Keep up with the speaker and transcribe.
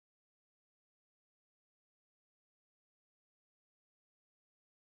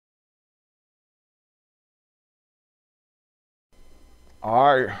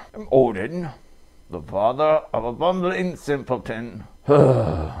I am Odin, the father of a bumbling simpleton.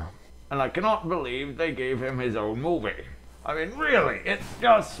 And I cannot believe they gave him his own movie. I mean, really, it's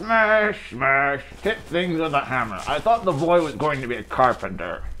just smash, smash, hit things with a hammer. I thought the boy was going to be a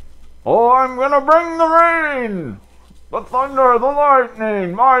carpenter. Oh, I'm gonna bring the rain, the thunder, the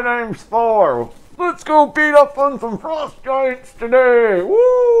lightning. My name's Thor. Let's go beat up on some frost giants today.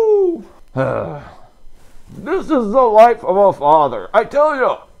 Woo! This is the life of a father. I tell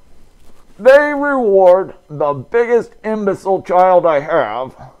you, they reward the biggest imbecile child I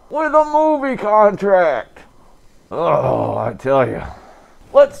have with a movie contract. Oh, I tell you.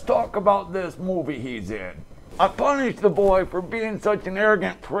 Let's talk about this movie he's in. I punished the boy for being such an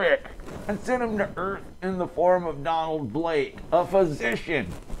arrogant prick and sent him to Earth in the form of Donald Blake, a physician,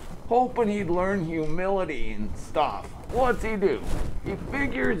 hoping he'd learn humility and stuff. What's he do? He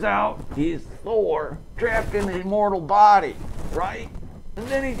figures out he's Thor trapped in his mortal body, right? And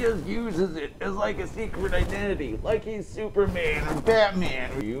then he just uses it as like a secret identity, like he's Superman or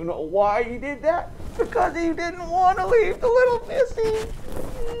Batman. You know why he did that? Because he didn't want to leave the little missy.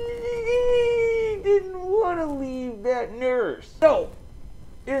 He didn't want to leave that nurse. So,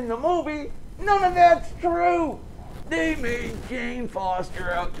 in the movie, none of that's true. They made Jane Foster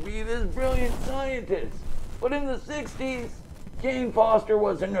out to be this brilliant scientist. But in the 60s, Jane Foster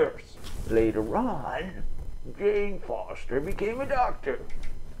was a nurse. Later on, Jane Foster became a doctor.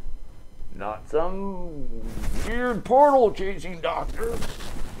 Not some weird portal-chasing doctor,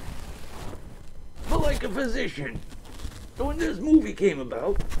 but like a physician. So when this movie came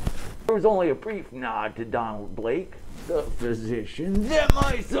about, there was only a brief nod to Donald Blake, the physician that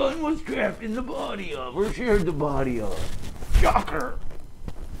my son was trapped in the body of, or shared the body of. Shocker!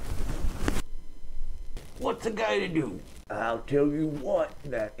 What's a guy to do? I'll tell you what,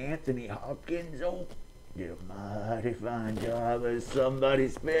 that Anthony Hopkins did a mighty fine job as somebody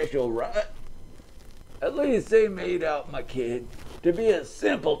special, right? At least they made out my kid to be a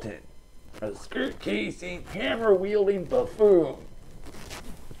simpleton, a skirt-chasing, hammer-wielding buffoon,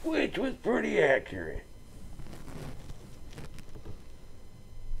 which was pretty accurate.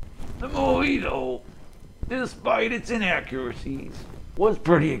 The movie, though, despite its inaccuracies, was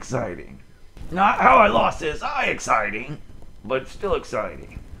pretty exciting. Not how I lost this eye exciting, but still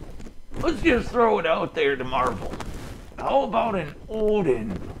exciting. Let's just throw it out there to Marvel. How about an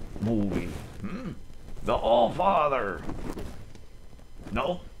Odin movie? The All-Father.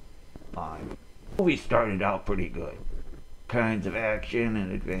 No? Fine. The movie started out pretty good. Kinds of action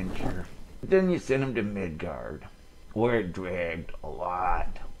and adventure. Then you sent him to Midgard, where it dragged a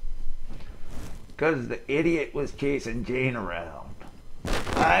lot. Because the idiot was chasing Jane around.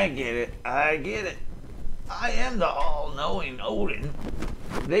 I get it. I am the all-knowing Odin.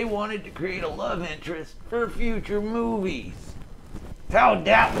 They wanted to create a love interest for future movies. How'd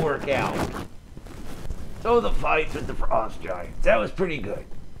that work out? So the fights with the frost giants, that was pretty good.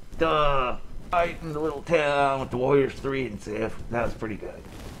 The fight in the little town with the Warriors 3 and Sif, that was pretty good.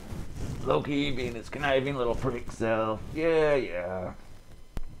 Loki being his conniving little prick self, yeah.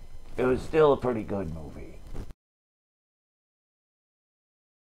 It was still a pretty good movie.